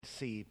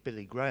see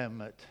Billy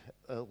Graham at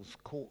Earl's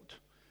Court,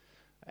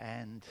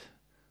 and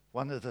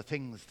one of the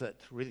things that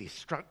really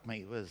struck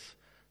me was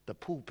the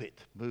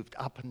pulpit moved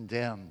up and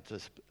down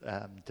just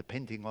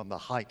depending on the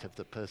height of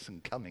the person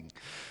coming.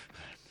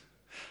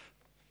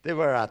 There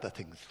were other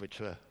things which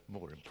were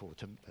more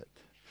important, but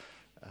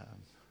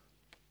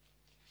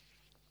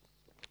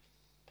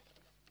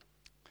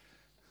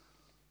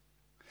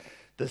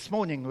this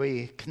morning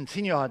we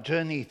continue our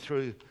journey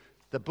through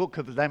the book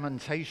of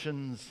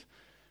Lamentations,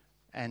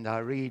 and I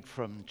read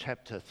from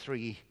chapter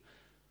 3,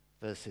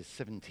 verses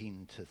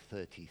 17 to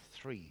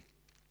 33.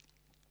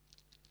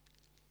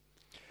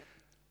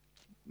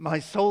 My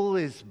soul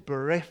is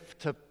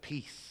bereft of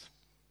peace.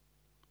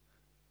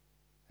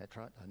 That's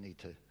right, I need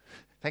to.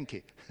 Thank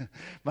you.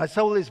 My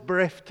soul is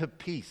bereft of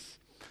peace.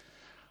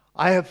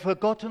 I have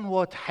forgotten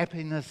what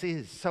happiness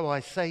is, so I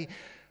say,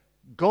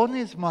 gone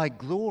is my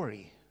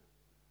glory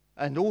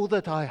and all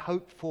that I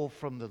hope for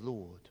from the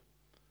Lord.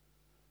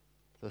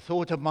 The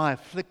thought of my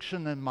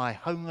affliction and my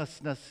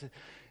homelessness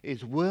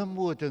is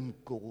wormwood and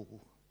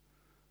gall.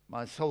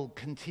 My soul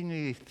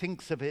continually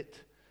thinks of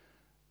it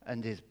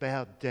and is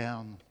bowed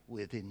down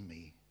within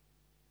me.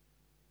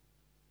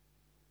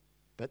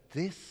 But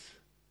this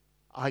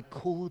I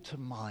call to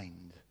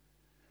mind,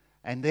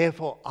 and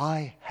therefore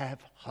I have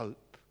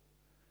hope.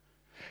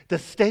 The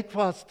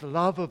steadfast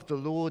love of the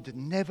Lord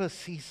never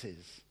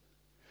ceases.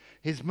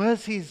 His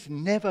mercies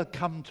never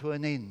come to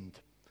an end.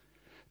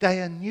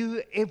 They are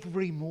new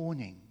every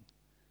morning.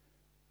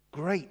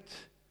 Great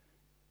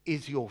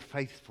is your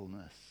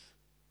faithfulness.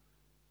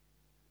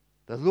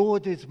 The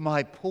Lord is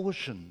my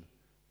portion,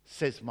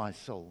 says my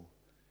soul.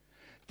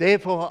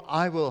 Therefore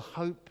I will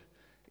hope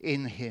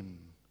in him.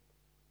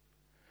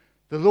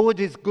 The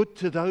Lord is good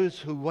to those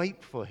who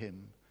wait for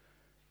him,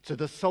 to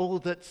the soul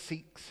that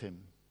seeks him.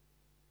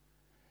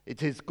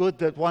 It is good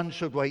that one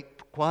should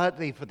wait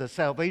quietly for the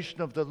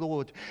salvation of the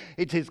Lord.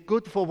 It is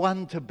good for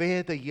one to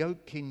bear the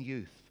yoke in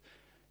youth,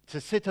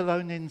 to sit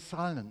alone in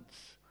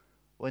silence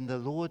when the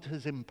Lord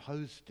has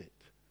imposed it,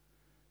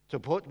 to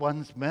put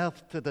one's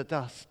mouth to the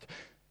dust.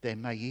 There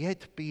may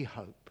yet be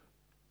hope.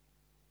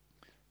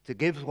 To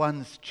give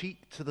one's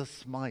cheek to the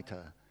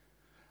smiter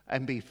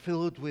and be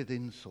filled with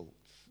insults,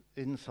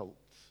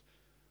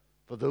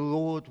 for the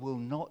Lord will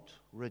not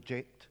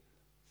reject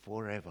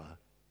forever.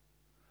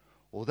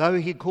 Although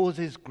he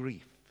causes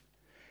grief,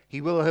 he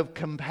will have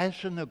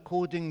compassion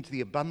according to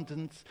the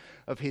abundance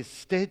of his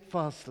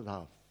steadfast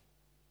love,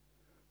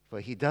 for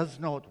he does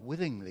not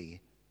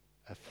willingly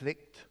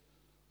afflict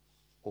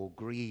or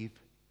grieve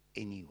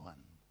anyone.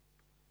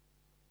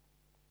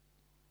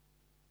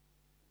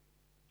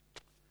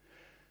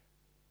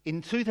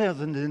 In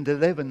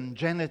 2011,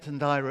 Janet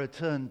and I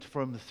returned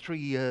from 3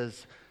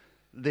 years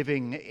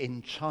living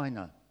in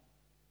China.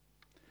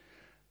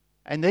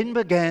 And then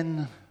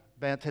began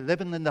about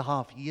 11 and a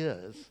half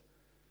years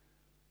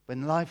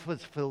when life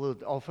was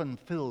often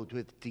filled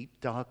with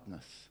deep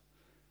darkness.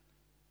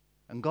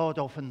 And God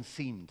often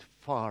seemed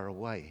far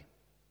away.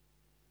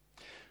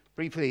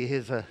 Briefly,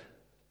 here's a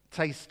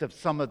taste of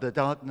some of the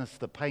darkness,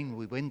 the pain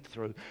we went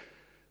through.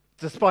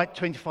 Despite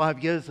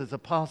 25 years as a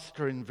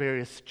pastor in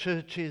various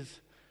churches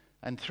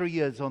and 3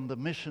 years on the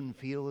mission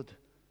field,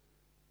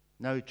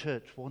 no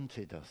church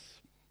wanted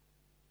us.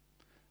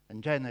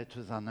 And Janet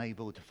was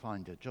unable to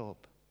find a job.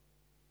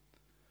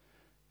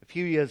 A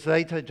few years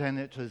later,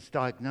 Janet was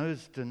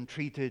diagnosed and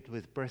treated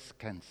with breast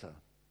cancer.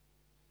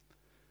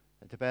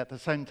 At about the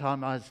same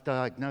time, I was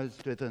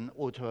diagnosed with an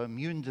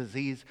autoimmune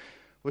disease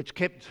which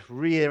kept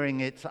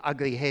rearing its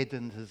ugly head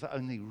and has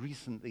only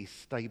recently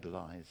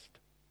stabilized.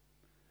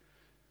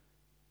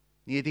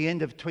 Near the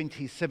end of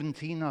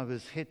 2017, I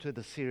was hit with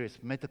a serious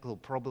medical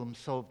problem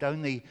solved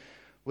only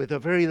with a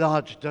very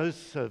large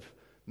dose of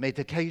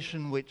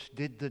medication which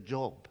did the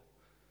job,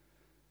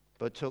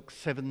 but took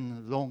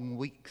 7 long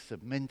weeks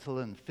of mental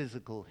and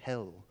physical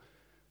hell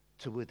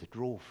to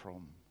withdraw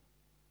from.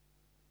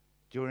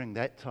 During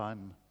that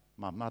time,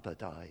 my mother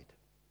died.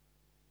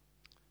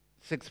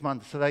 6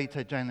 months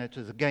later, Janet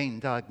was again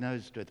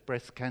diagnosed with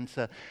breast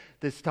cancer,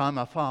 this time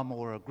a far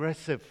more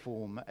aggressive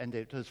form, and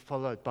it was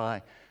followed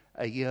by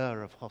a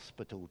year of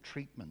hospital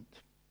treatment.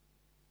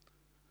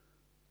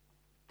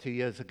 2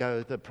 years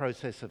ago, the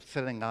process of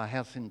selling our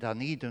house in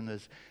Dunedin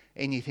was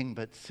anything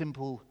but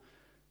simple,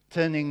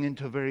 turning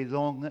into a very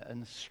long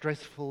and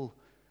stressful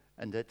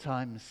and at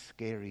times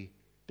scary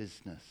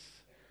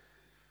business.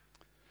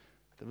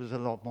 There was a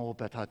lot more,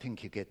 but I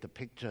think you get the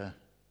picture,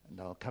 and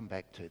I'll come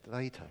back to it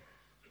later.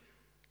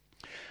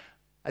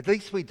 At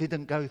least we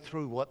didn't go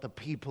through what the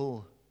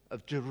people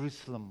of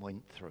Jerusalem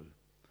went through,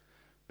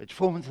 which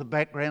forms the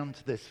background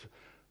to this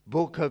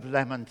book of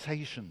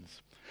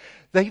Lamentations.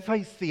 They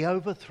faced the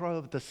overthrow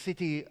of the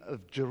city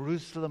of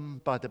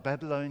Jerusalem by the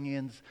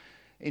Babylonians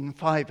in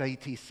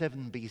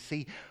 587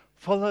 BC,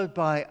 followed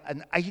by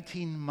an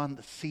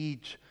 18-month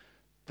siege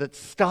that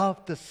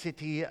starved the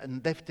city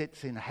and left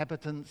its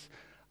inhabitants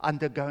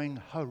undergoing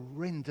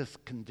horrendous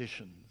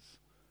conditions.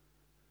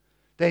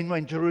 Then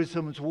when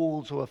Jerusalem's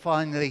walls were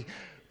finally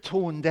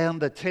torn down,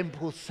 the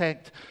temple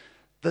sacked,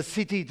 the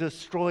city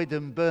destroyed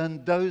and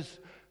burned, those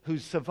who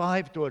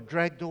survived were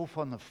dragged off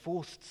on a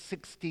forced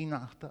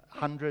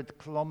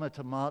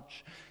 1,600-kilometer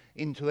march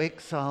into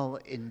exile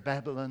in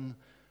Babylon,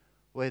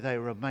 where they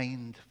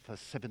remained for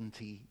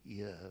 70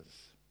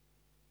 years.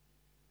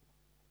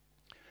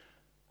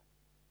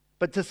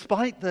 But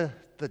despite the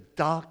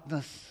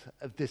darkness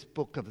of this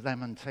book of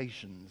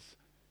Lamentations,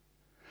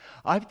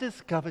 I've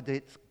discovered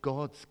it's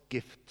God's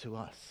gift to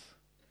us.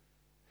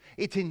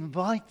 It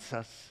invites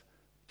us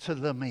to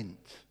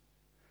lament,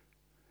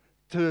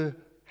 to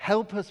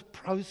help us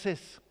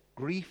process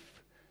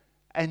grief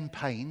and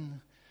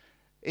pain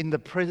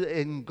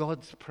in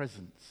God's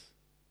presence,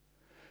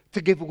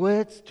 to give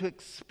words to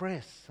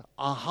express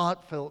our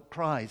heartfelt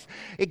cries.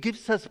 It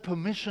gives us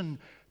permission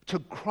to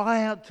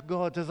cry out to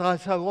God, as I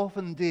so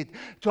often did,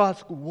 to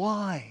ask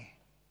why.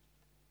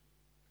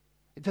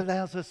 It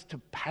allows us to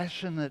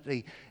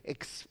passionately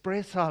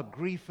express our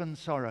grief and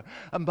sorrow,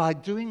 and by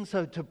doing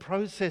so to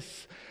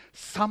process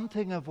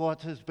something of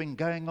what has been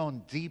going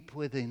on deep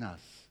within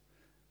us.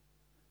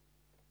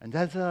 And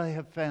as I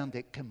have found,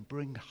 it can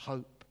bring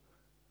hope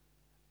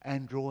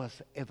and draw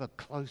us ever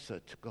closer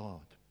to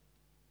God.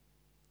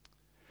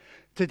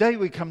 Today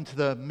we come to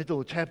the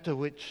middle chapter,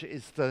 which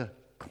is the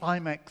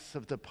climax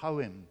of the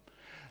poem.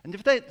 And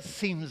if that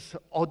seems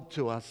odd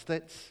to us,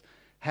 that's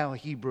how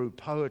Hebrew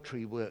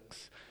poetry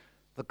works.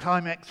 The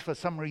climax, for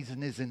some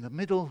reason, is in the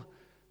middle,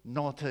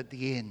 not at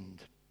the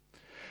end.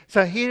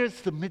 So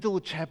here's the middle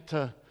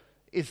chapter,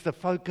 is the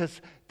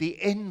focus,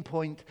 the end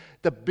point,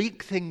 the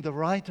big thing the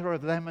writer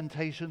of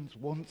Lamentations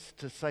wants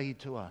to say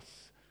to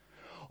us.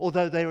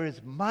 Although there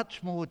is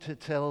much more to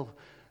tell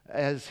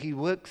as he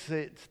works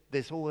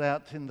this all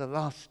out in the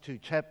last two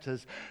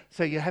chapters,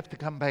 so you have to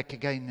come back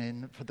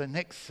again for the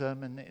next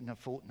sermon in a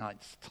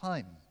fortnight's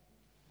time.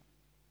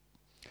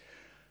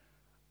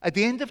 At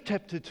the end of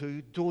chapter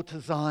 2, daughter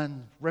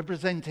Zion,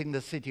 representing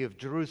the city of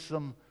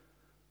Jerusalem,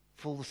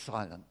 falls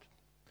silent,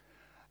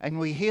 and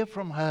we hear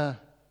from her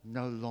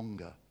no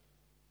longer.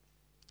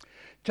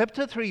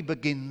 Chapter 3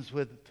 begins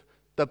with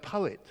the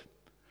poet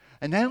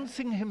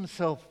announcing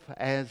himself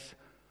as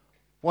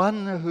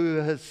one who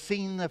has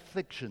seen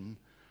affliction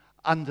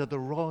under the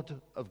rod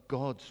of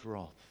God's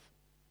wrath.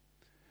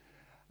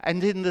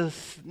 And in the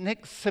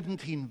next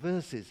 17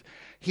 verses,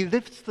 he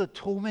lifts the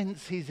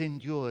torments he's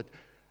endured,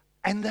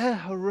 and they're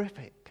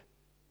horrific.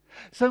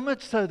 So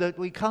much so that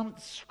we can't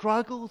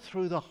struggle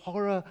through the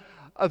horror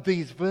of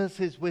these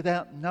verses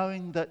without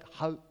knowing that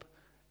hope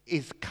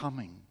is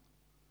coming.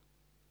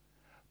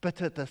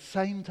 But at the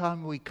same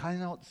time, we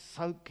cannot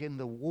soak in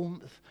the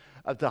warmth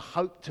of the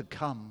hope to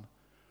come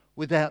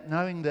without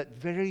knowing that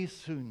very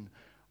soon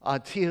our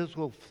tears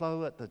will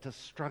flow at the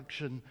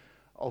destruction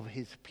of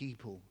his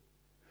people.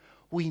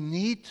 We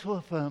need to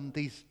affirm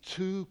these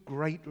two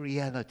great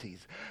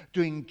realities,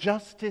 doing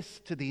justice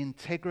to the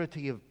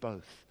integrity of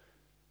both.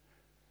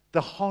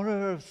 The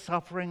horror of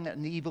suffering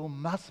and evil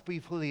must be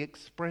fully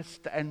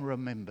expressed and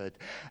remembered,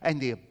 and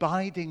the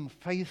abiding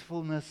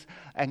faithfulness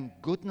and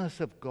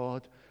goodness of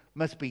God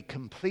must be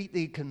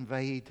completely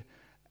conveyed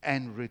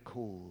and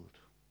recalled.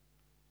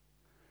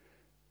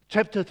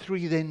 Chapter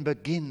 3 then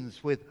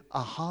begins with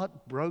a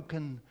heart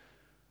broken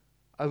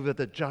over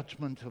the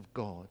judgment of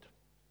God.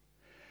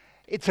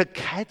 It's a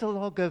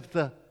catalogue of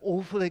the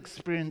awful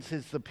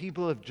experiences the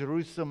people of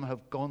Jerusalem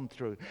have gone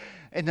through,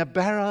 in a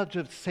barrage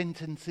of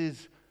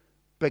sentences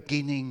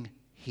beginning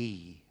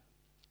He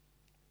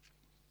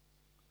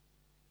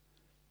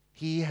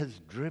has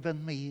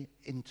driven me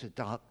into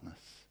darkness.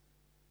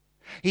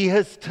 He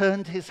has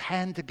turned his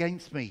hand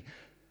against me.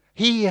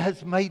 He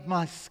has made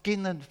my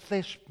skin and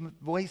flesh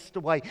waste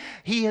away.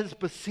 He has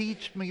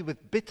besieged me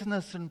with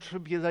bitterness and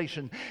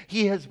tribulation.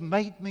 He has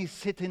made me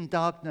sit in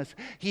darkness.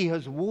 He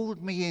has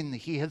walled me in.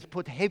 He has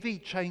put heavy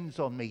chains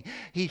on me.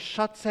 He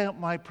shuts out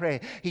my prayer.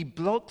 He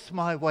blocks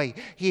my way.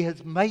 He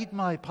has made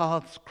my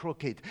paths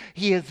crooked.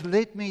 He has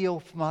led me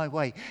off my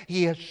way.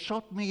 He has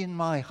shot me in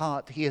my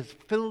heart. He has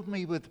filled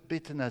me with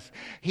bitterness.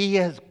 He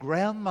has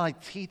ground my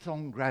teeth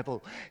on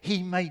gravel.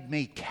 He made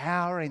me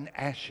cower in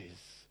ashes.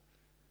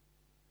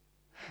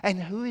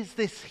 And who is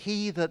this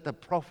he that the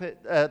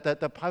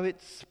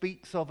poet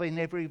speaks of in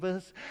every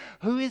verse?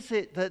 Who is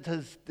it that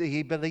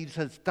he believes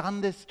has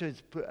done this to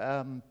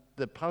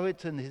the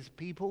poet and his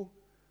people?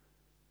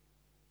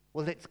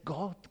 Well, it's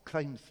God,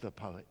 claims the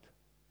poet.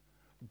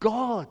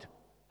 God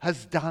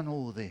has done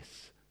all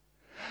this.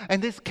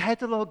 And this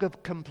catalogue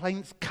of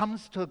complaints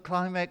comes to a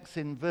climax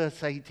in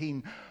verse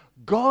 18.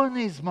 Gone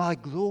is my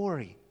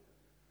glory,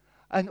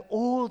 and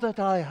all that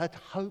I had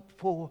hoped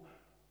for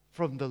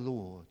from the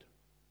Lord.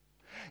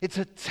 It's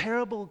a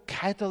terrible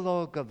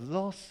catalogue of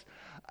loss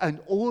and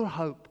all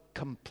hope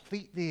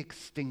completely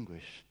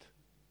extinguished.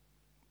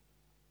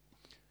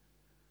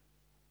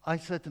 I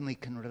certainly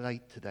can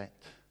relate to that.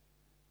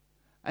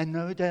 And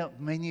no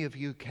doubt many of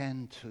you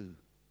can too.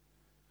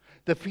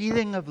 The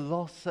feeling of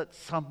loss at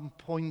some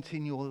point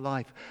in your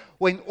life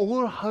when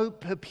all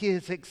hope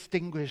appears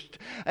extinguished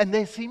and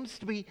there seems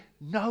to be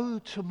no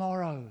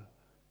tomorrow.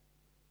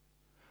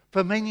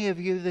 For many of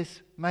you,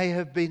 this may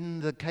have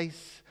been the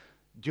case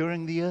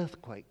during the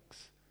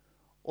earthquakes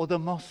or the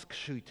mosque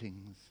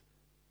shootings.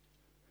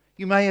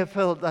 You may have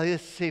felt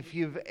this if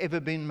you've ever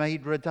been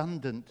made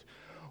redundant,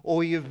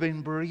 or you've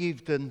been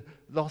bereaved and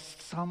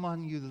lost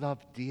someone you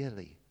love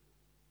dearly.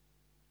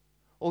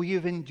 Or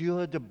you've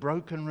endured a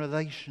broken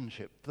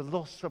relationship, the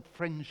loss of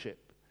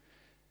friendship.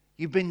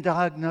 You've been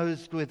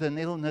diagnosed with an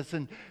illness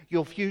and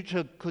your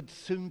future could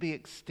soon be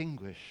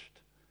extinguished.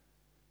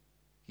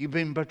 You've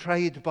been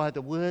betrayed by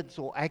the words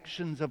or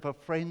actions of a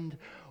friend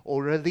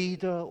or a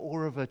leader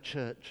or of a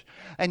church.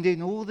 And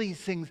in all these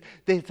things,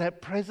 there's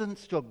that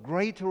presence to a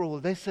greater or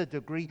lesser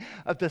degree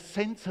of the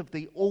sense of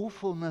the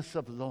awfulness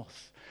of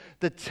loss,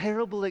 the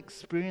terrible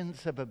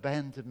experience of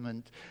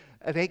abandonment,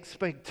 of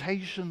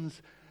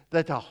expectations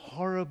that are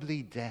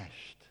horribly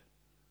dashed.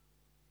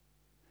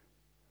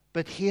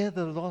 But here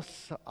the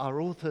loss our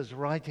author's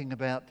writing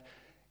about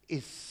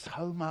is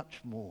so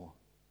much more.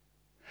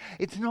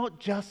 It's not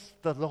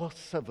just the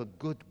loss of a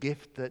good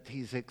gift that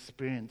he's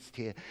experienced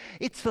here.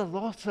 It's the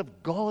loss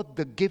of God,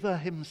 the giver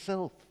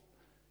himself.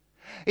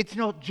 It's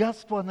not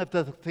just one of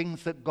the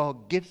things that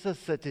God gives us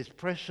that is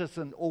precious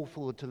and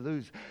awful to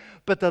lose,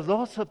 but the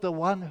loss of the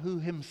one who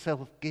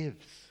himself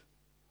gives.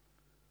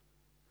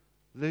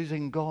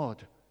 Losing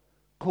God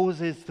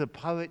causes the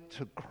poet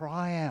to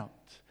cry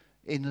out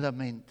in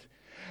lament.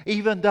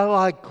 Even though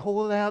I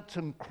call out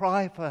and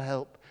cry for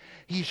help,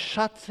 he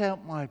shuts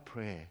out my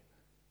prayer.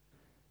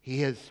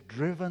 He has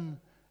driven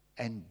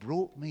and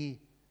brought me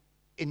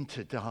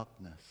into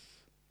darkness.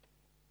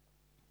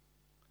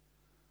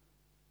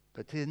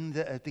 But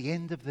at the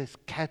end of this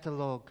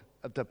catalogue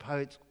of the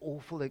poet's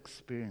awful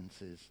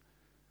experiences,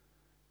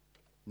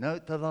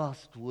 note the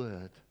last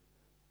word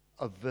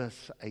of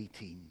verse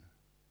 18.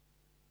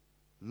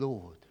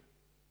 Lord,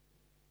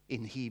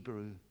 in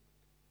Hebrew,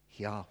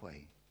 Yahweh.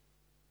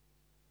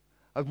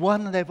 At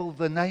one level,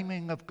 the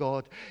naming of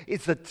God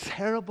is the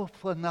terrible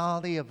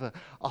finale of a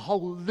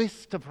whole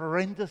list of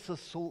horrendous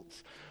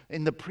assaults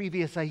in the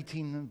previous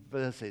 18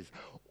 verses.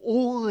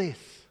 All this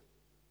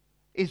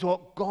is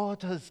what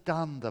God has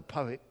done, the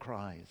poet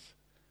cries.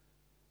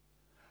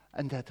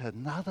 And at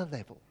another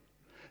level,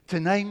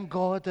 to name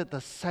God at the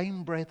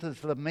same breath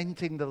as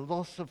lamenting the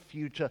loss of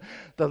future,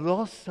 the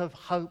loss of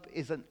hope,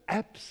 is an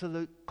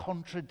absolute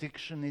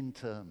contradiction in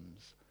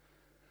terms.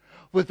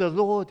 With the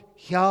Lord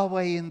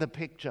Yahweh in the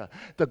picture,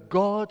 the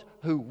God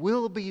who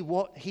will be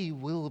what he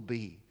will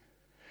be,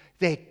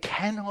 there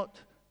cannot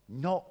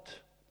not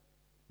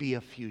be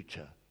a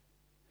future.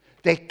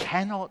 There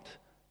cannot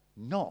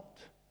not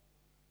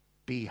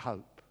be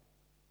hope.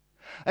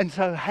 And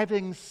so,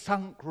 having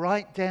sunk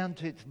right down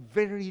to its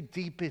very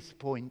deepest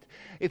point,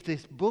 if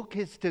this book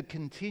is to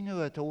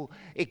continue at all,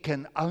 it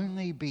can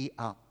only be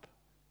up.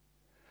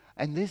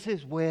 And this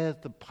is where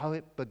the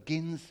poet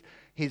begins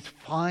his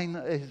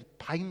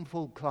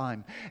painful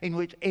climb, in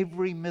which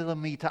every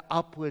millimeter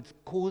upwards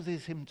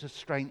causes him to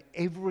strain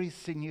every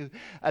sinew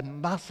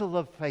and muscle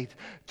of faith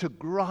to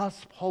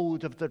grasp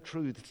hold of the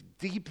truths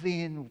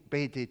deeply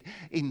embedded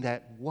in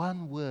that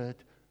one word,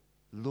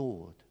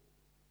 Lord,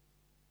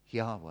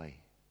 Yahweh.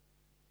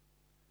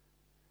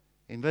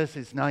 In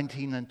verses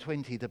 19 and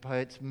 20, the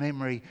poet's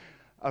memory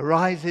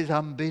arises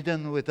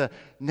unbidden with a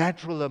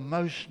natural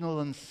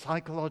emotional and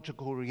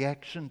psychological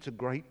reaction to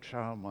great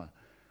trauma.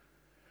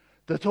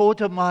 The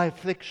thought of my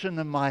affliction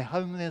and my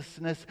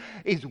homelessness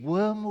is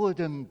wormwood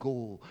and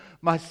gall.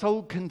 My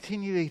soul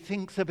continually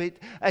thinks of it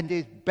and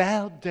is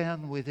bowed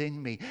down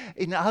within me.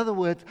 In other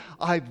words,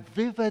 I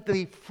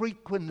vividly,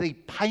 frequently,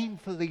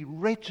 painfully,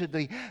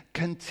 wretchedly,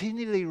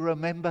 continually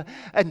remember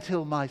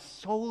until my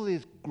soul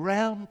is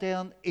ground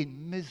down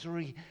in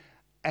misery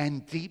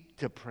and deep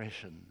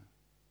depression.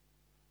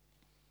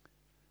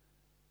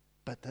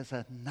 But there's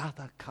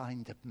another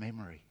kind of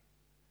memory.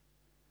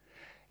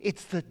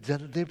 It's the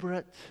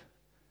deliberate,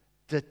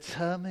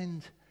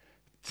 determined,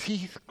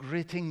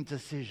 teeth-gritting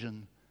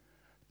decision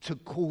to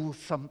call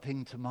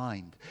something to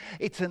mind.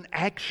 It's an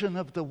action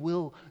of the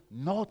will,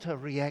 not a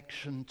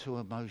reaction to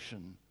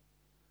emotion.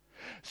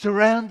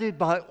 Surrounded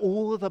by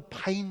all the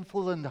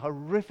painful and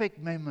horrific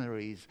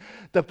memories,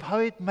 the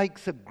poet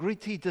makes a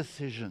gritty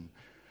decision.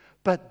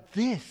 But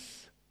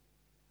this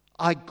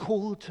I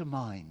call to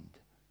mind,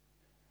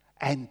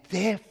 and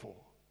therefore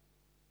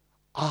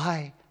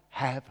I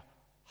have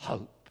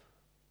hope.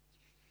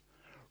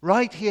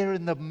 Right here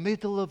in the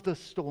middle of the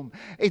storm,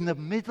 in the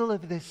middle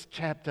of this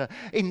chapter,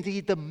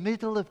 indeed the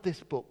middle of this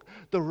book,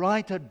 the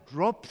writer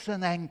drops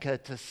an anchor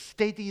to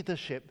steady the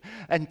ship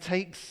and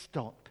take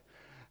stock.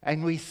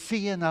 And we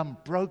see an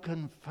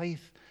unbroken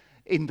faith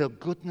in the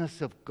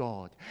goodness of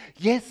God.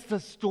 Yes,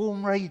 the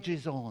storm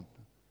rages on.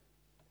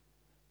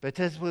 But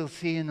as we'll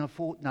see in a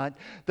fortnight,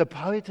 the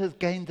poet has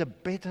gained a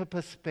better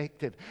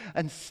perspective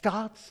and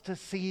starts to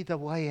see the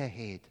way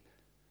ahead.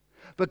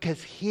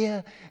 Because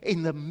here,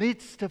 in the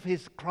midst of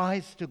his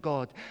cries to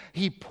God,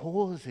 he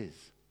pauses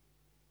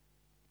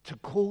to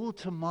call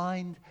to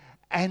mind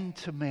and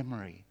to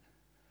memory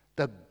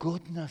the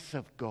goodness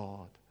of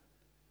God.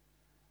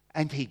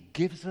 And he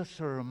gives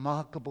us a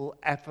remarkable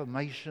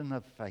affirmation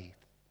of faith.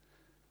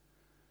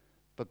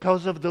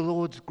 Because of the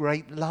Lord's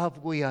great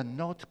love, we are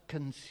not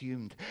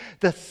consumed.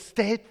 The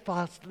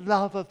steadfast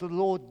love of the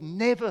Lord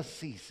never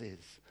ceases.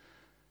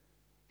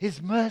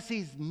 His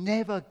mercies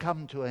never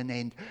come to an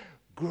end.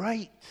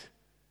 Great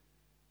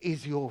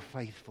is your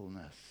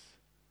faithfulness.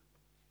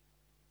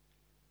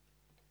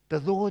 The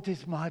Lord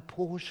is my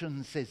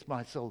portion, says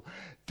my soul.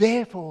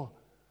 Therefore,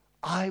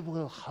 I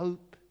will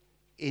hope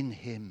in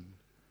him.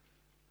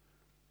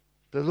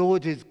 The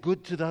Lord is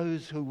good to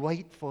those who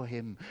wait for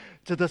him,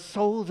 to the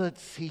soul that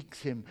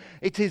seeks him.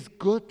 It is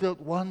good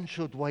that one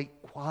should wait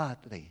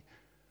quietly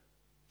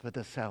for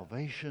the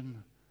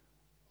salvation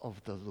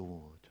of the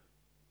Lord.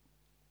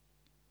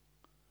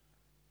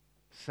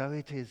 So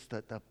it is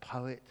that the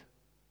poet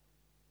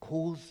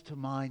calls to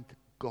mind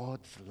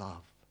God's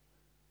love,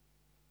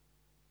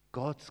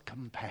 God's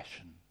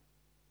compassion,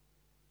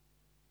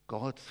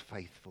 God's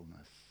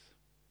faithfulness.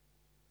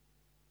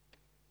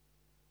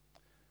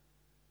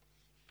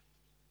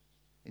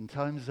 In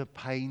times of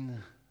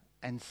pain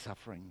and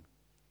suffering,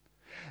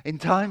 in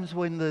times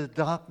when the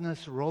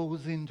darkness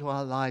rolls into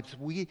our lives,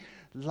 we,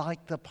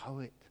 like the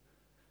poet,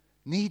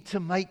 need to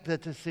make the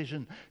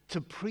decision to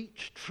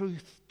preach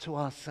truth to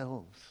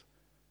ourselves.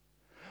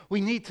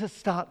 We need to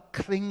start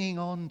clinging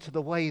on to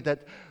the way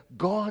that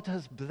God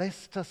has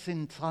blessed us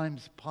in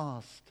times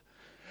past.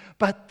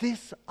 But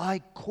this I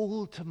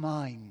call to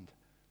mind,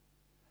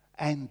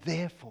 and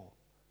therefore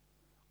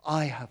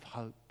I have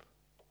hope.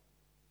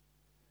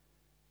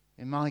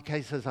 In my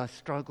case, as I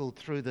struggled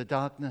through the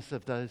darkness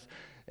of those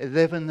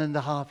 11 and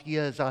a half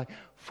years, I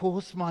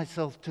forced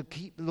myself to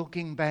keep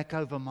looking back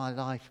over my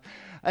life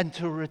and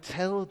to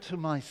retell to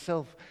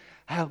myself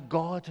how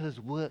God has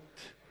worked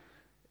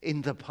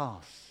in the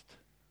past.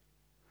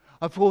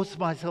 I forced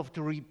myself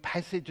to read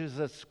passages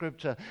of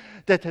Scripture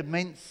that had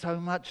meant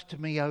so much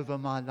to me over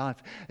my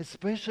life,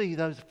 especially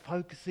those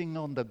focusing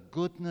on the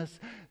goodness,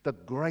 the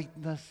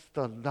greatness,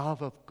 the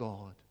love of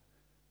God.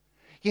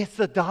 Yes,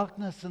 the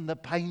darkness and the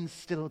pain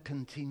still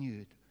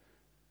continued.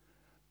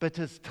 But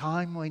as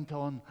time went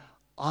on,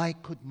 I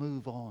could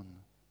move on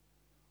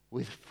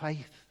with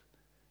faith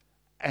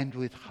and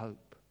with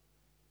hope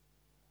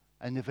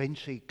and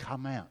eventually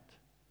come out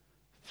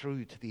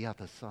through to the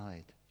other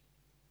side.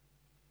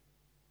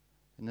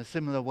 In a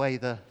similar way,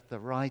 the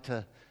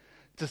writer,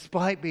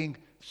 despite being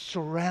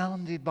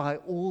surrounded by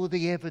all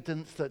the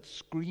evidence that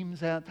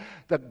screams out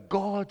that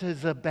God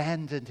has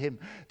abandoned him,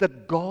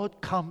 that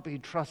God can't be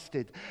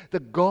trusted,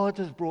 that God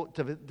has brought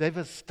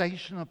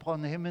devastation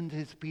upon him and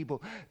his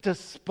people,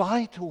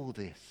 despite all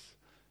this,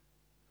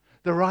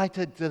 the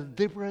writer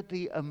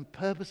deliberately and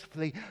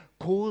purposefully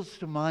calls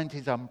to mind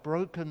his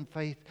unbroken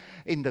faith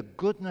in the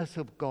goodness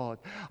of God.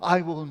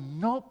 I will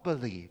not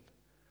believe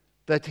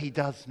that he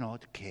does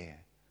not care.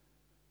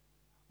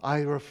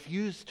 I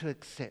refuse to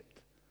accept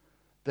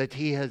that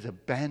he has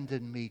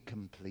abandoned me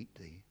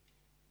completely.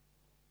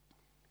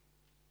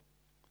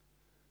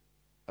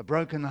 A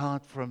broken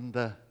heart from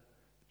the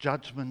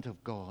judgment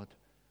of God,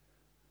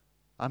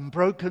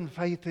 unbroken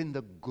faith in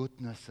the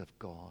goodness of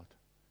God,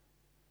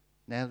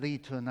 now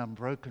lead to an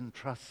unbroken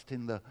trust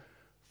in the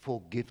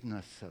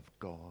forgiveness of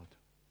God.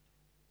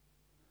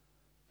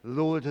 The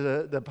Lord,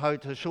 the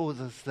poet,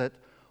 assures us that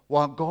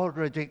while God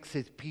rejects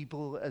his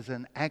people as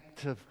an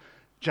act of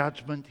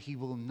judgment, he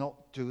will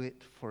not do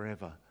it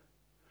forever.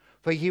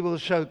 For he will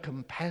show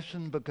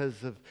compassion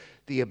because of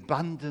the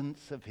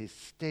abundance of his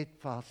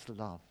steadfast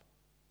love.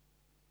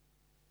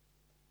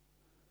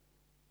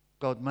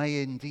 God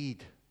may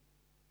indeed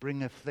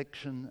bring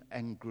affliction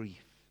and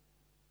grief,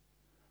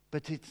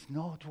 but it's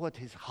not what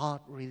his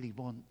heart really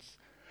wants.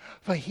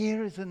 For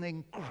here is an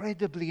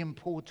incredibly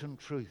important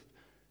truth,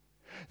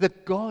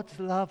 that God's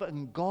love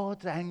and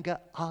God's anger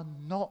are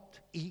not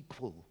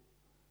equal.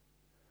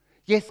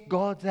 Yes,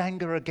 God's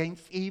anger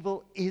against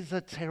evil is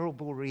a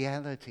terrible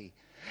reality.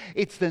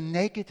 It's the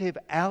negative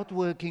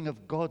outworking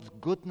of God's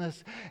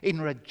goodness in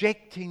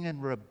rejecting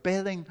and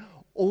rebelling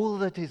all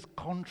that is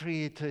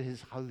contrary to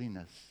his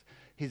holiness,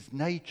 his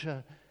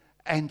nature,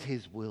 and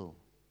his will.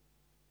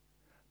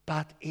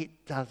 But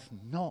it does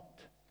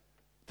not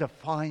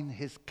define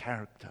his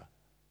character.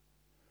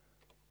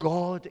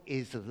 God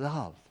is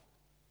love,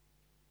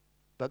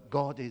 but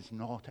God is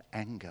not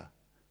anger.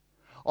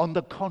 On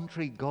the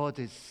contrary, God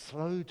is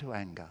slow to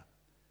anger,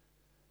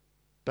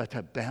 but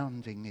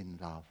abounding in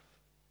love.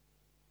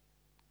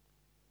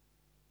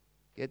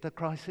 Yet the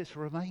crisis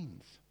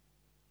remains.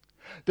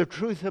 The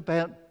truth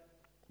about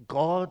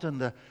God and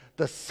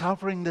the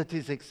suffering that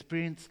is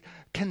experienced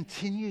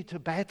continue to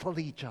battle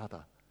each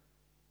other.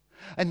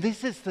 And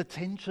this is the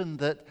tension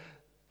that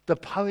the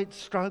poet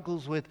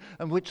struggles with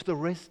and which the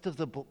rest of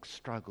the book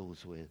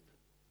struggles with.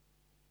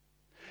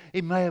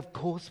 It may, of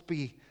course,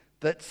 be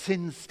that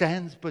sin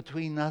stands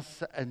between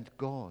us and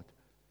God.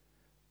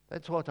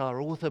 That's what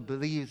our author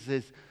believes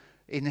is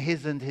in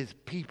his and his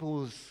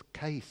people's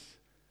case.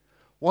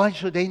 Why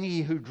should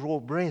any who draw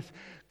breath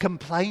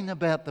complain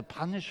about the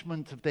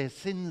punishment of their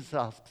sins,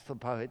 asks the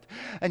poet.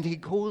 And he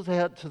calls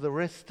out to the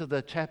rest of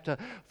the chapter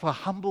for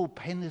humble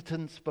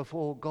penitence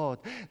before God.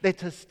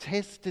 Let us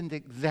test and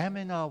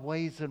examine our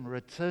ways and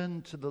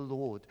return to the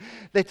Lord.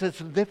 Let us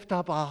lift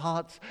up our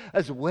hearts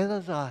as well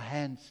as our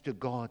hands to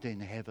God in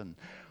heaven.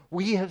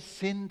 We have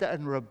sinned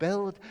and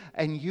rebelled,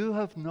 and you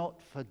have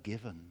not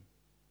forgiven.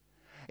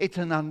 It's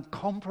an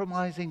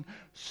uncompromising,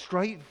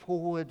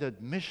 straightforward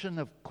admission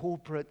of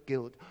corporate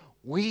guilt.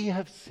 We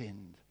have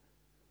sinned.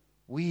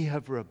 We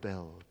have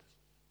rebelled.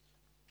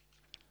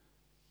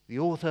 The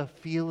author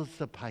feels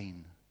the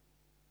pain.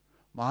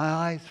 My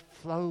eyes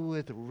flow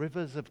with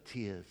rivers of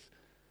tears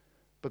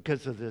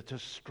because of the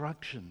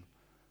destruction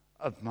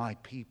of my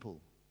people.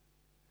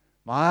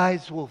 My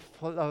eyes will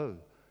flow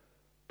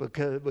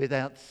because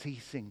without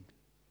ceasing,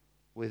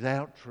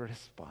 without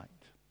respite.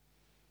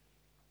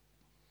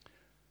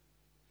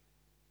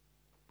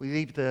 We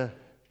leave the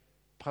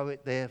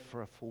poet there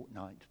for a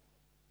fortnight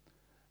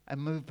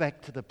and move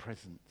back to the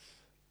present.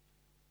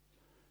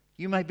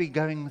 You may be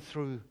going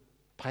through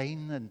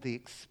pain and the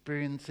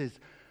experiences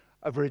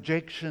of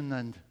rejection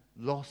and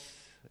loss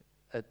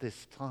at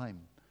this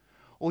time.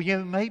 Or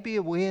you may be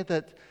aware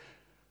that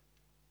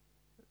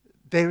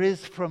there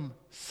is from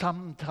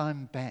some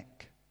time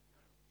back,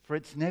 for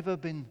it's never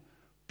been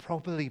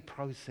properly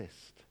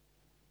processed.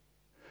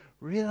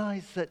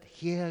 Realize that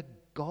here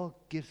God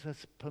gives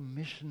us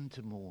permission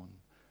to mourn,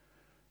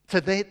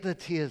 to let the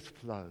tears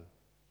flow,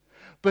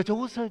 but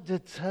also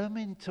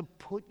determined to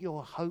put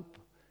your hope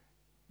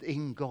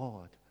in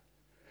God.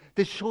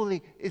 This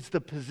surely is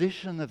the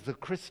position of the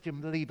Christian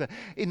believer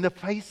in the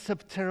face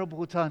of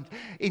terrible times,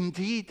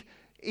 indeed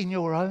in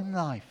your own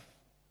life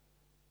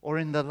or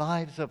in the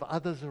lives of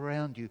others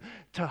around you,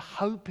 to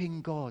hope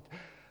in God,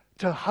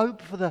 to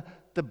hope for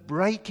the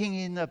breaking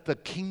in of the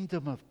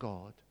kingdom of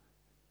God,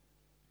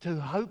 to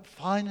hope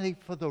finally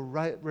for the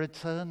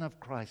return of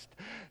Christ,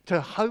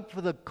 to hope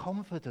for the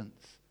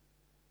confidence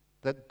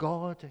that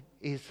God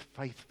is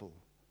faithful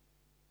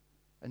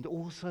and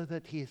also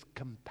that he is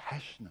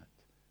compassionate,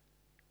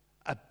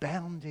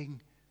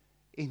 abounding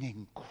in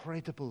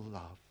incredible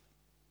love.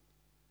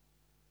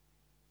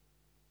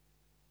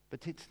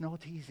 But it's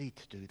not easy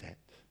to do that.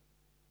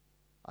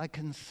 I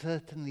can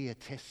certainly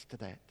attest to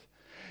that.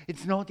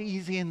 It's not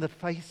easy in the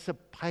face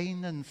of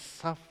pain and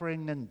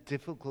suffering and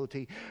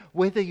difficulty,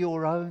 whether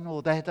your own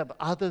or that of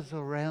others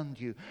around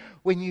you.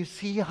 When you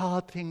see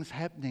hard things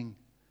happening,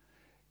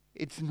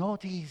 it's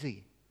not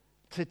easy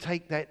to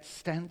take that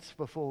stance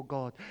before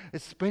God,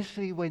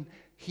 especially when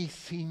he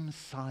seems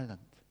silent.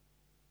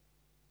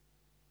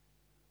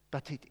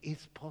 But it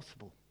is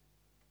possible.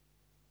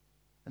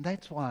 And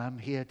that's why I'm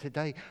here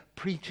today,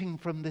 preaching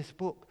from this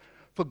book.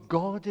 For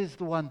God is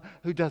the one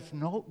who does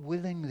not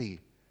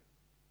willingly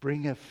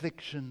bring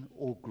affliction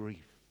or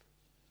grief.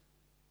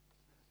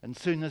 And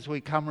soon as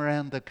we come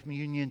around the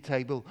communion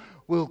table,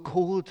 we'll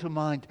call to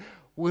mind,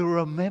 we'll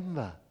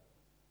remember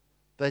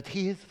that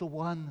he is the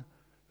one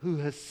who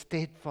has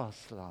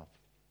steadfast love.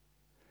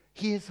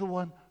 He is the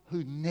one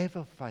who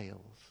never fails.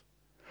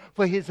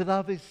 For his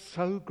love is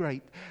so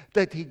great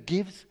that he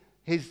gives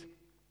his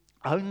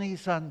only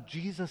Son,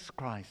 Jesus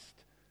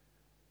Christ,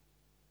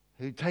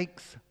 who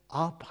takes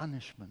our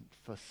punishment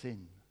for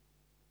sin.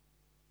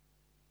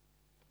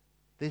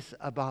 This,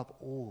 above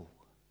all,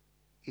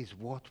 is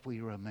what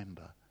we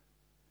remember.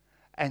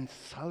 And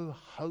so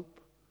hope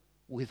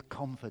with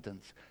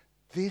confidence.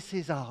 This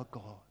is our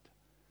God.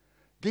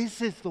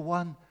 This is the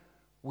one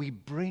we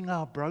bring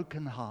our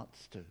broken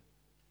hearts to.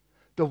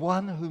 The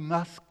one who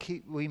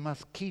we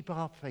must keep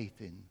our faith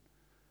in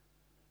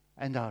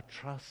and our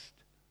trust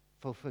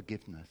for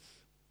forgiveness.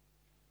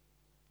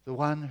 The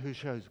one who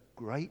shows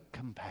great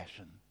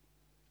compassion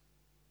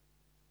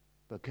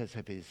because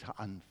of his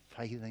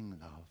unfailing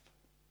love.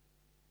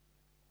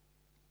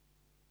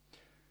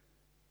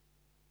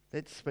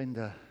 Let's spend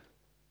a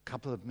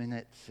couple of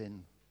minutes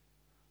in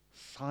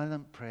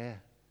silent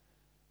prayer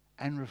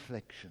and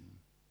reflection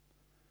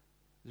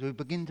as we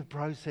begin to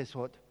process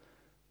what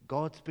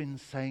God's been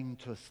saying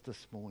to us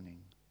this morning.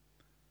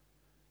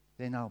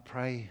 Then I'll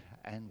pray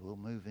and we'll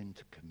move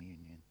into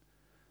communion.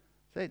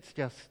 Let's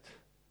just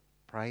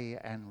pray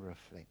and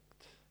reflect.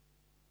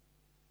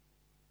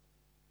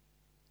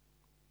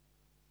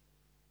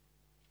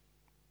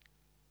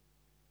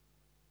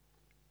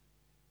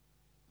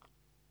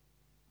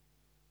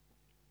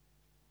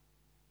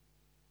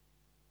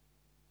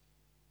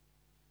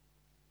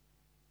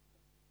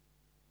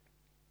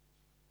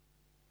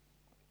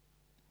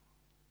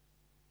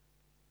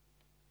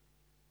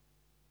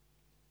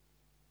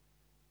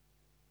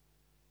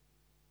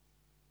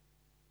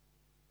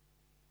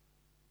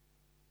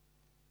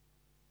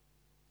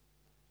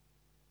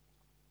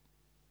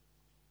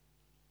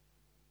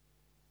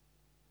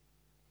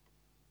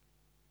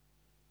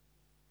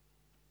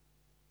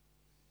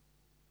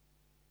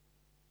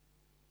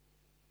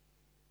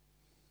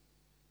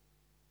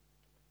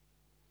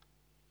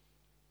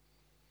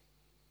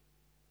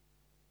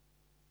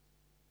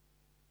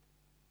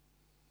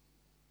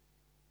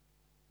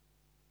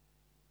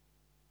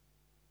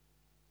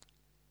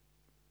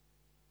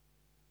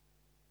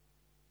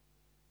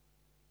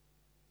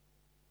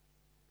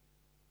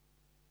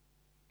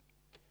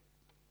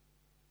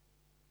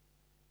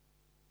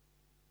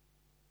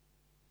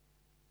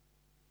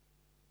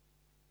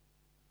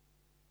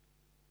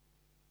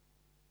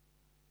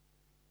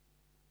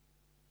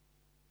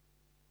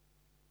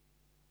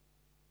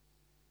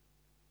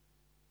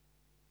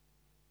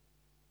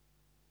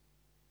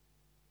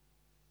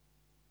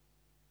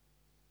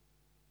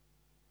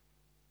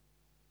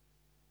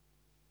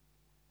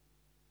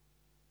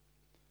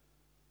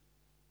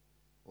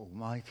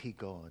 Almighty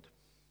God,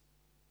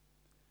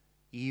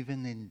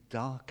 even in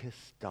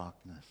darkest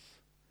darkness,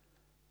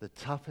 the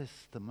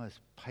toughest, the most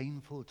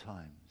painful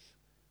times,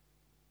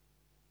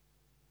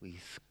 we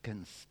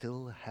can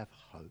still have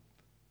hope.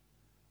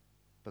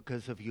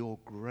 Because of your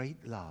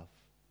great love,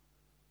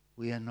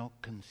 we are not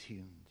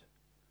consumed.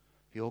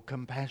 Your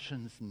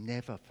compassions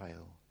never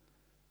fail.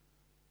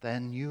 They are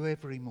new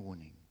every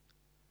morning.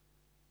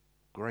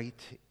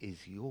 Great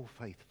is your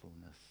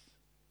faithfulness.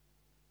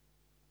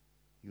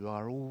 You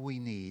are all we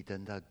need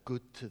and are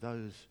good to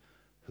those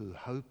who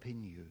hope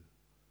in you,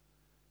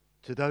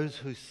 to those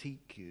who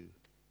seek you.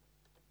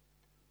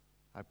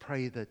 I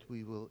pray that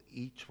we will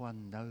each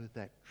one know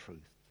that truth.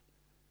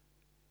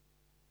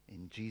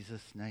 In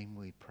Jesus' name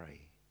we pray.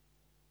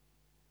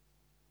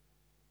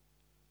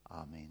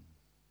 Amen.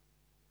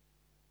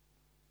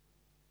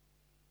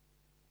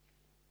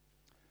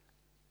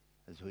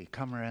 As we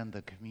come around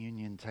the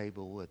communion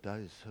table with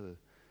those who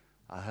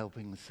are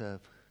helping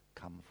serve,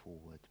 come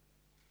forward.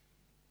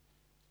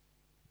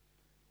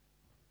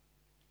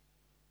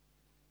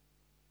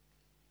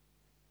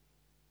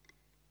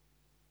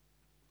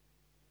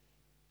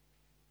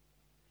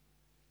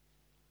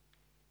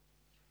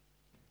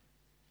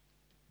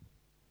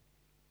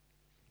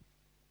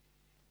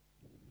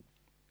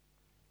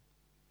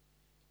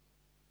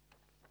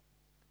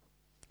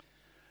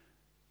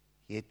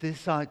 Yet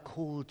this I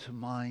call to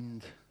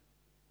mind,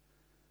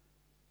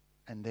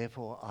 and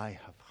therefore I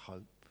have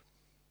hope.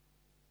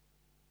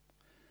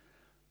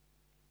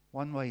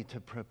 One way to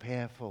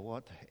prepare for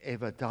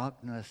whatever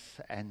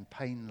darkness and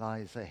pain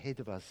lies ahead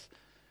of us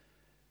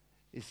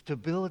is to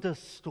build a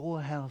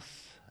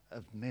storehouse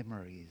of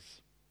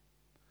memories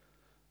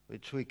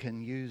which we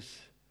can use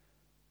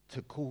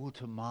to call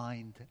to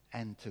mind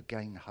and to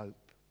gain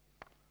hope.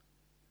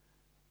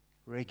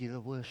 Regular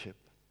worship,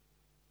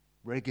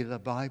 regular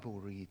Bible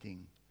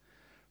reading,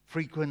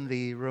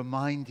 frequently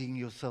reminding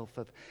yourself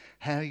of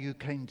how you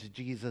came to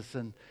Jesus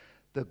and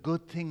the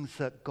good things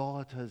that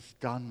God has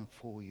done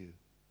for you.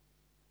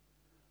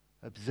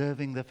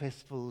 Observing the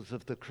festivals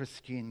of the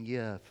Christian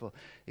year, for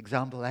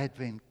example,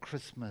 Advent,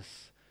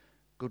 Christmas,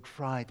 Good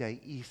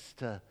Friday,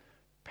 Easter,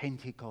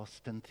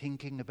 Pentecost, and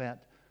thinking about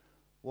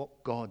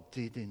what God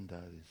did in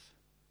those.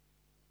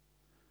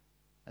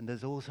 And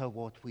there's also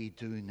what we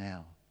do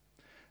now.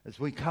 As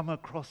we come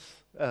across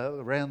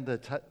around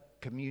the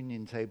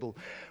communion table,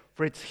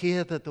 for it's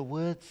here that the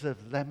words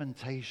of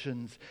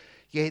Lamentations,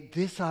 yet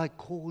this I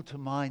call to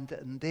mind,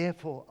 and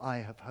therefore I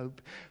have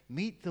hope,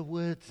 meet the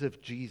words of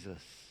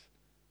Jesus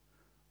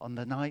on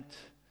the night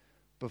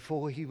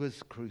before he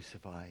was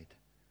crucified,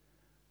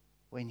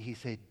 when he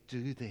said,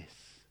 "Do this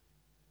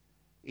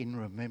in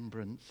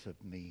remembrance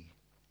of me."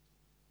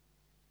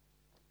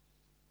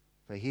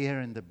 For here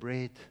in the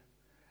bread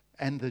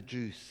and the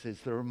juice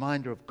is the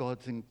reminder of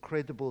God's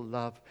incredible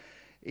love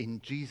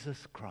in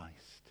Jesus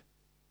Christ.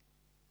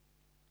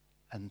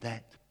 And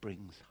that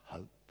brings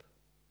hope.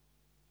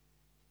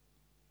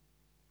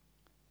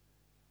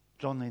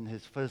 John in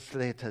his first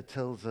letter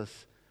tells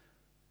us,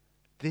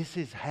 this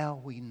is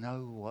how we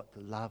know what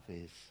love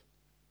is.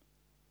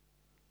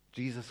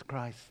 Jesus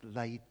Christ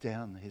laid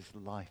down his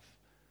life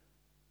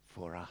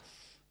for us.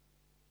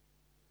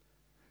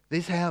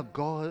 This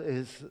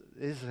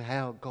is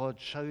how God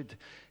showed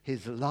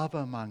his love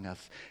among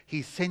us.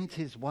 He sent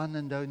his one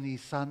and only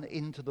Son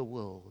into the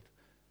world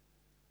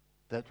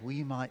that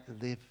we might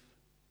live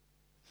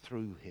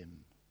through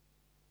him.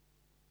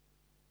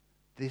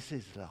 This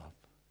is love.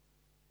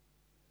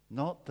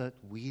 Not that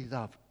we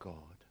loved God,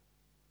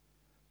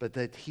 but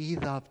that he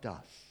loved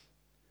us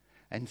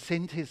and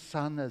sent his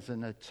Son as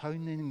an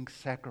atoning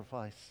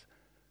sacrifice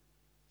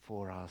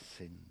for our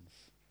sins.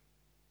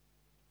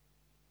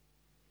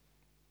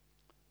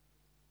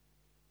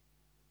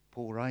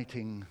 Paul,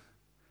 writing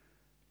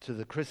to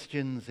the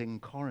Christians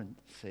in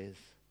Corinth, says,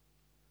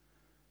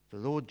 the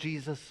Lord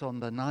Jesus, on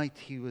the night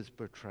he was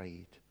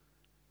betrayed,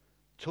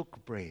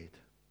 took bread,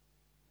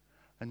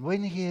 and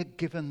when he had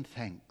given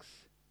thanks,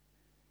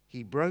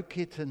 he broke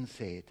it and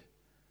said,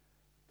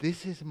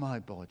 "This is my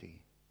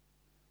body,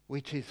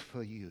 which is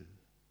for you.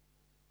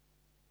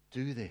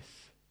 Do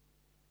this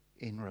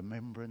in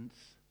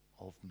remembrance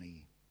of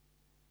me."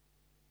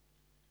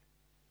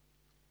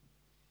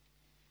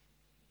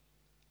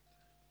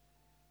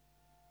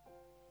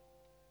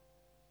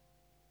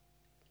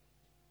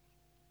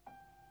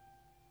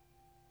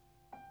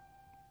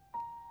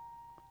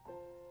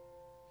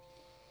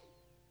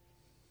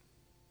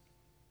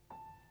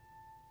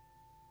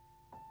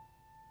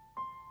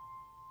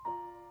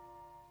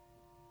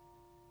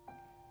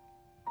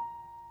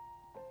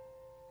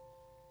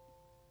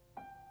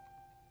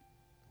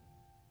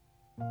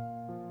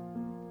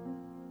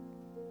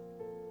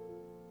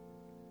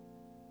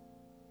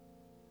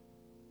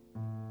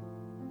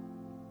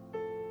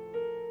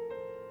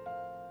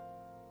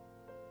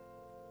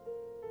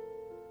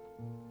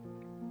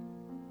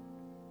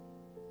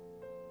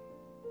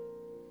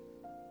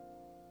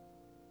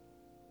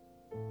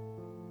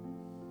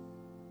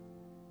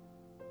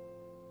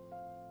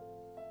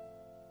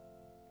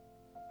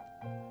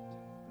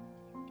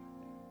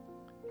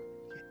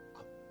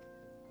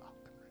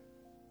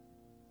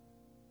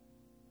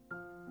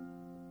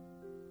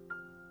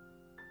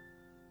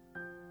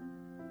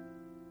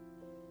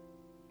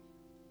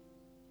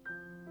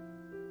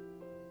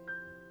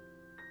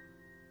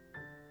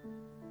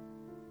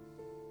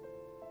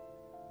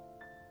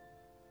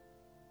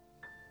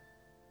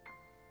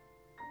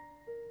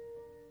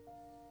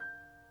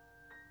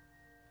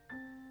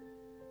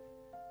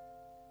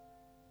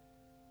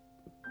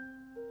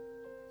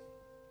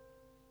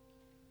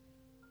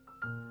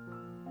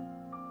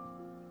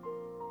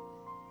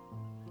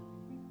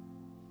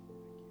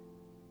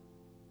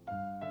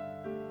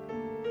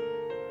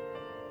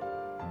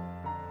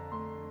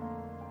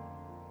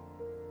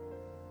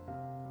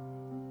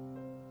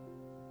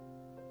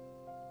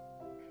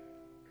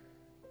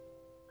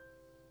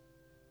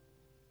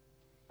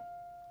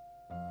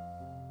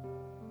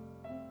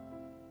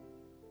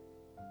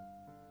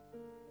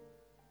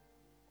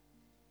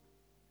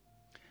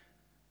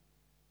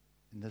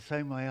 In the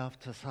same way,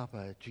 after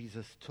supper,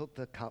 Jesus took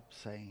the cup,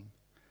 saying,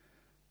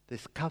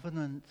 This cup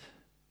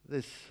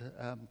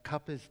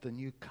is the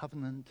new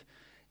covenant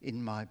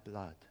in my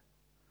blood.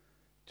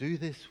 Do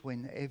this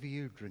whenever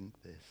you drink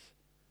this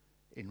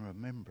in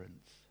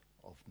remembrance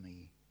of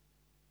me.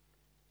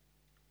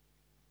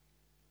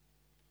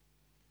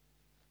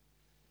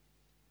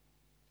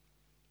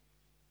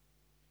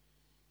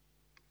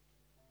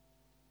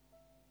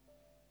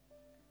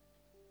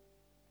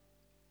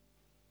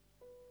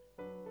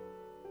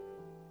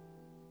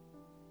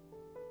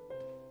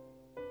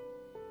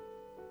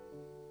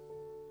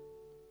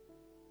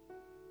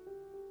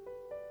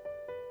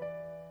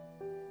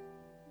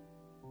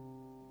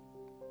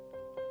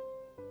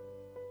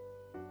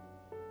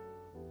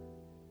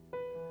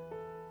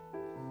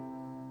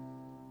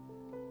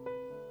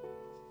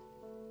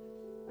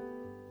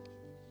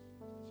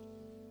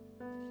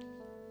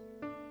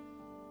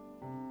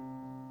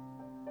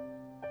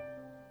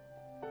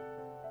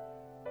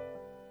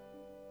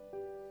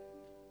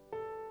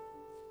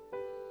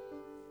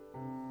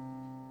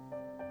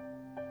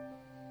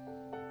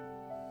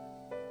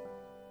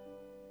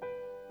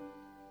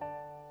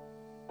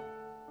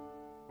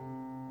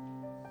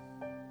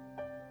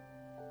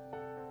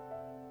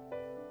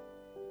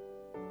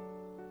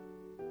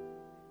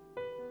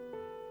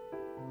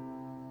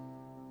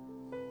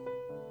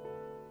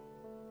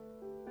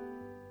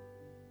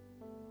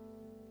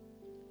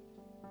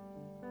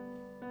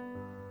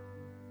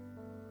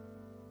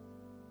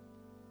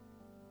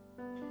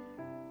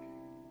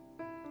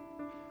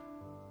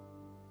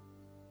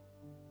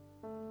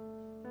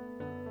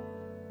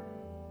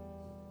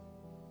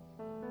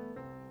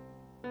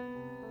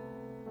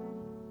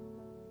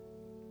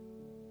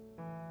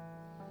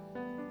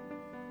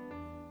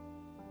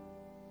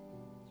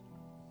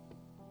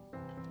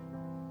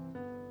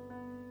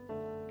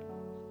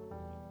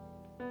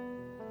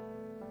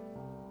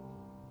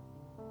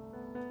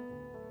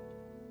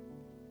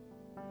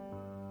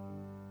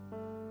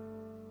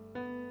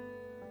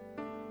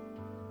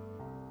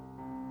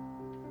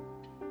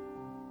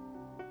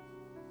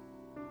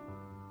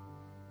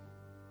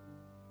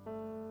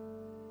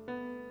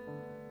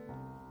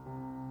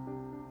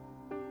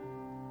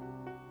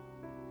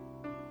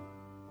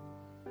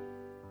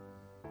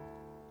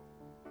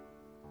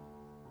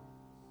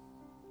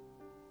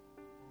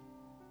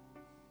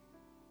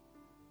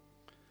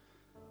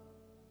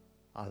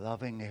 Our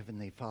loving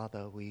Heavenly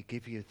Father, we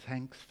give you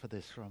thanks for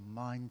this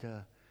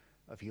reminder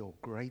of your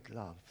great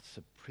love,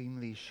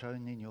 supremely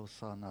shown in your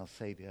Son, our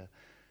Savior,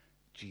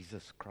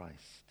 Jesus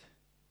Christ.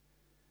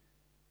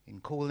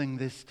 In calling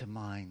this to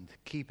mind,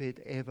 keep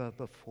it ever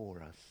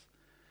before us,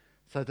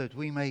 so that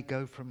we may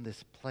go from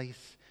this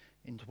place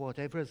into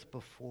whatever is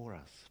before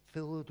us,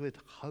 filled with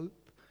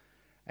hope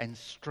and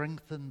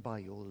strengthened by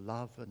your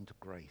love and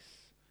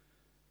grace.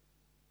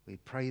 We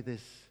pray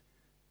this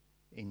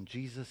in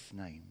Jesus'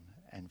 name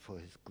and for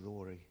his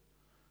glory.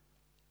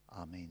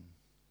 Amen.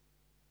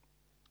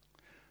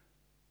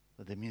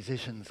 Will the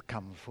musicians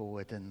come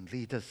forward and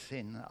lead us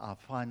in our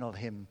final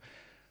hymn,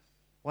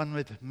 one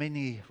with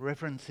many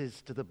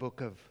references to the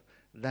book of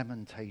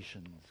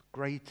Lamentations.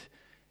 Great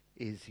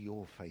is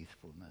your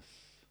faithfulness.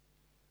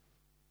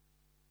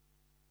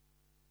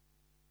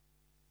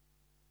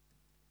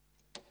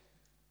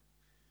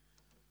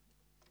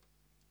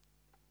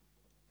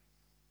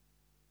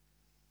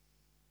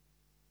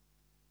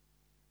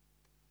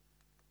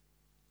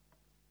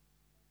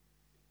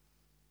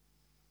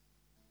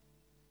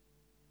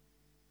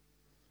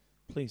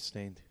 Please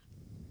stand.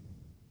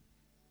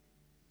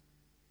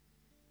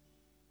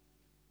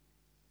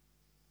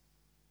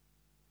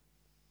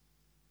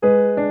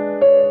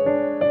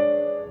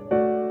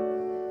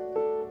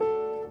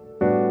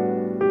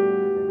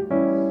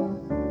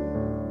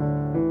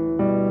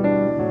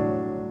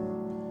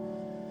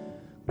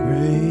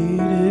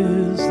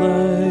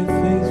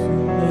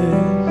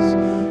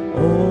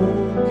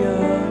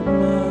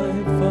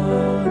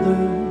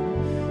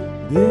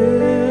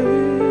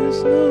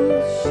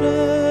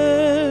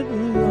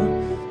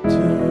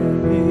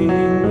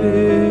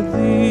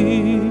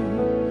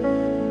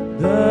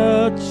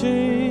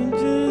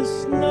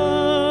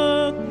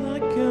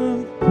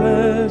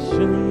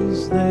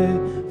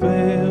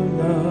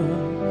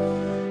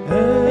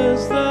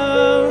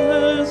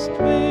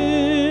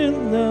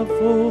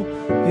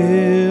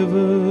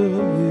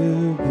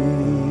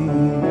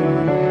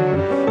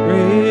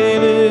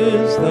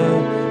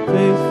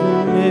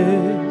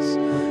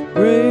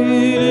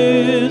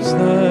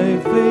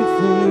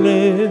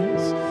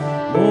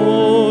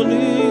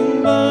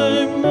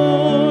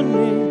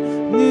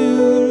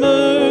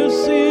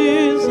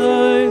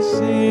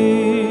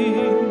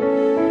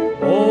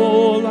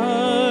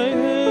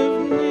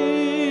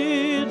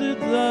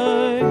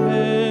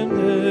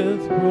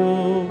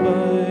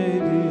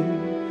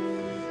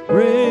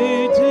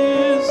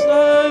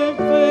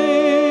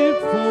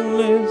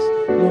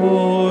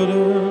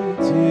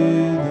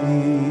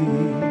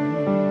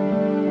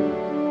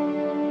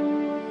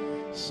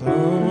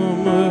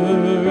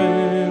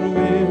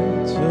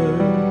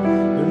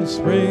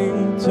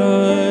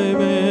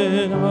 Springtime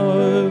and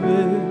harvest.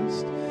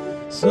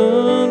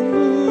 sun,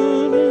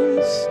 moon,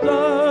 and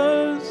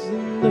stars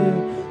in their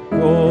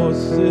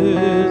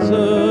courses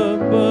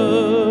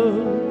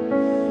above.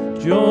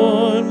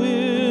 Join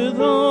with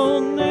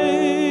all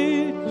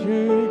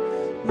nature,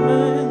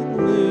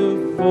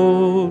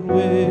 manifold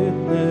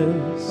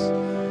witness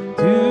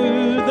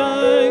to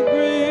thy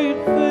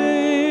great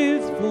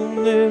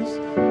faithfulness,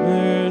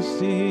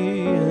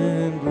 mercy,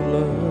 and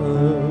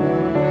love.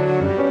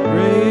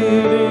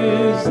 Great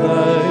is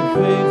thy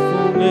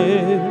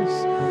faithfulness,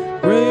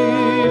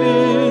 great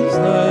is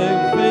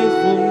thy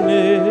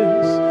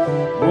faithfulness.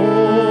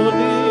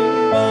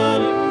 Morning by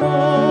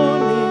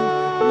morning,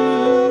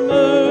 new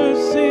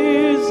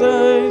mercies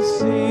I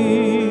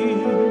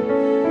see.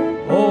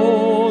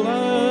 All I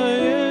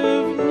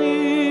have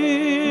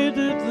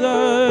needed,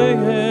 thy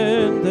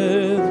hand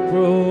hath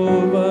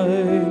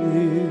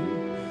provided.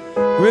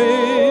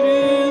 Great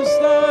is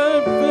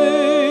thy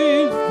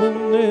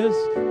faithfulness,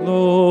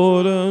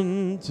 Lord,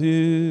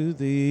 unto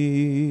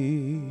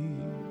thee.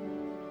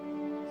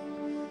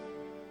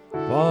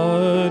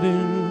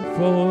 Pardon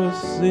for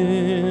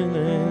sin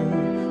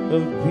and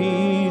of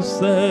peace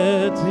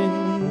that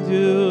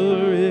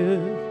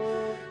endureth,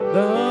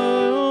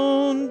 thy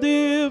own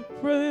dear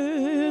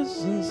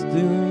presence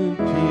still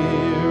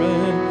cheer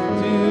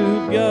and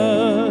to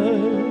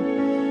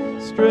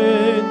guide.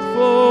 Strength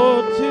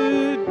for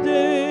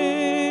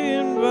today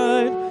and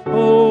bright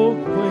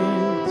hope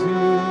in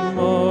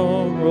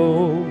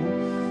tomorrow.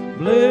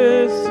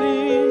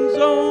 Blessings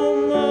all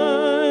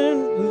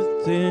mine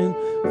with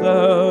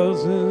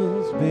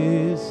 10,000s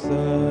beside.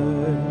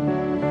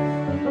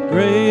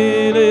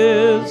 Great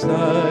is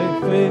thy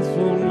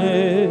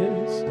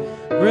faithfulness,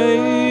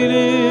 great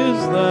is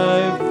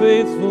thy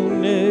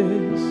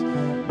faithfulness.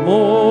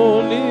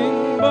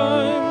 Morning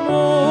by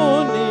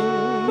morning,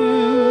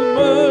 new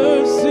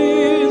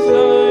mercies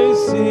I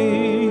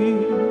see.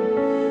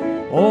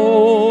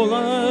 All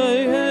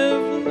I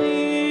have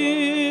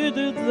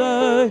needed,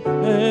 thy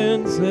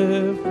hands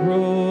have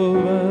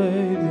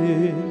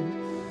provided.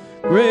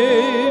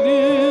 Great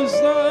is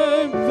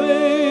thy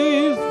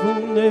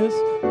faithfulness,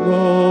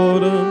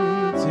 Lord,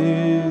 unto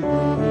thee.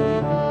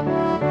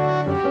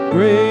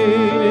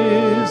 Great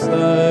is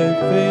thy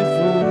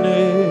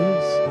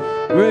faithfulness,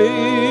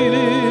 great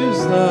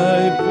is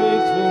thy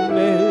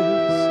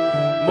faithfulness.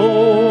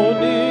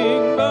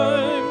 Morning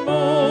by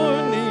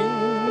morning,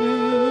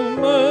 new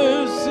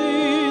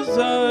mercies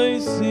I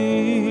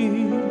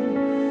see.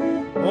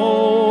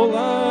 All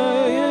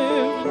I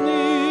have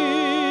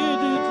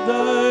needed,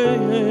 thy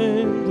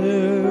hand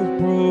hath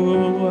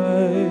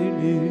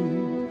provided.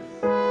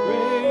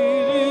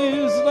 Great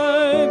is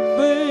thy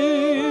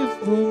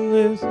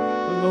faithfulness,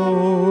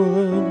 Lord,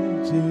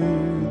 unto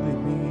thee.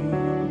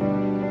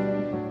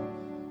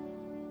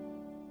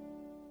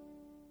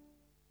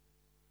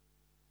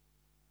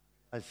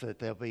 I said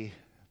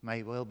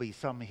may well be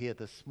some here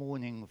this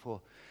morning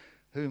for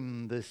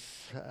whom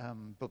this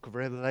book of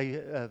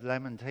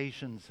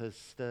Lamentations has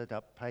stirred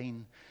up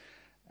pain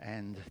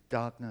and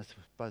darkness,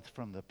 both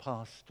from the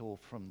past or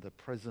from the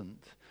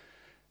present.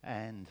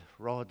 And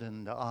Rod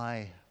and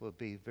I will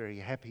be very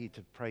happy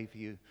to pray for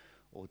you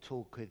or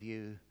talk with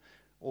you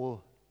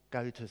or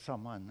go to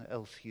someone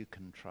else you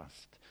can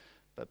trust.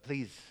 But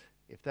please,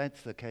 if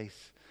that's the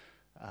case,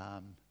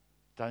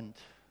 don't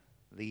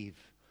leave.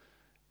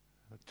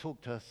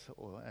 Talk to us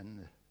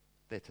and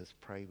let us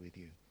pray with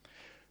you.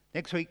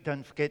 Next week,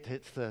 don't forget,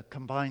 it's the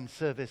combined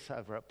service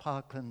over at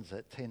Parklands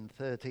at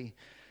 10:30.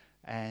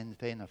 And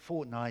then a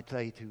fortnight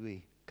later,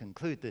 we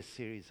conclude this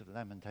series of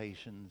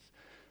Lamentations,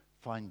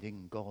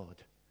 Finding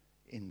God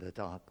in the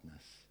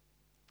Darkness.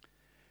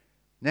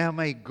 Now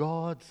may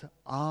God's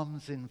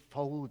arms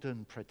enfold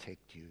and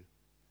protect you.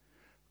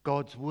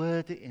 God's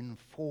word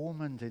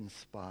inform and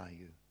inspire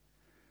you.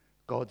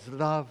 God's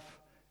love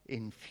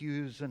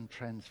infuse and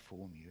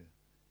transform you.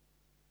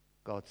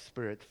 God's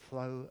Spirit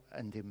flow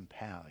and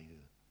empower you,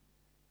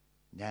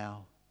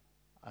 now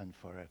and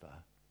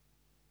forever.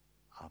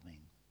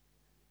 Amen.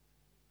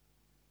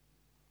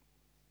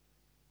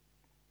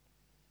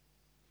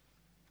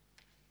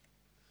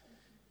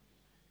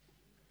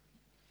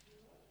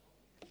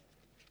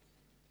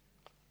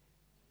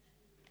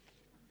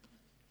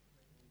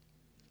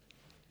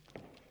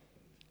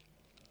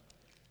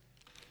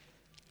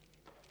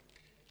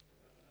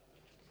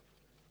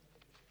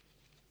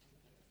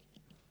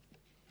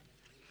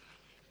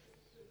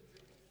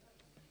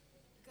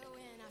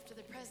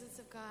 The presence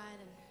of God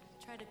and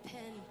try to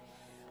pen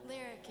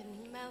lyric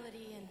and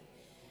melody, and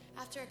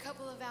after a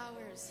couple of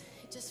hours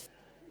it just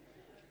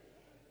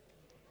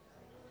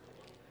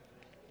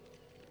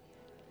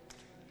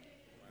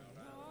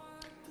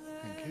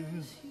Thank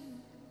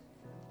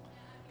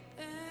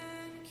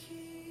you.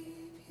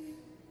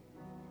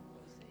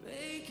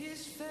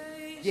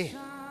 Yeah.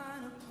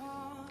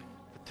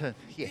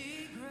 Yeah.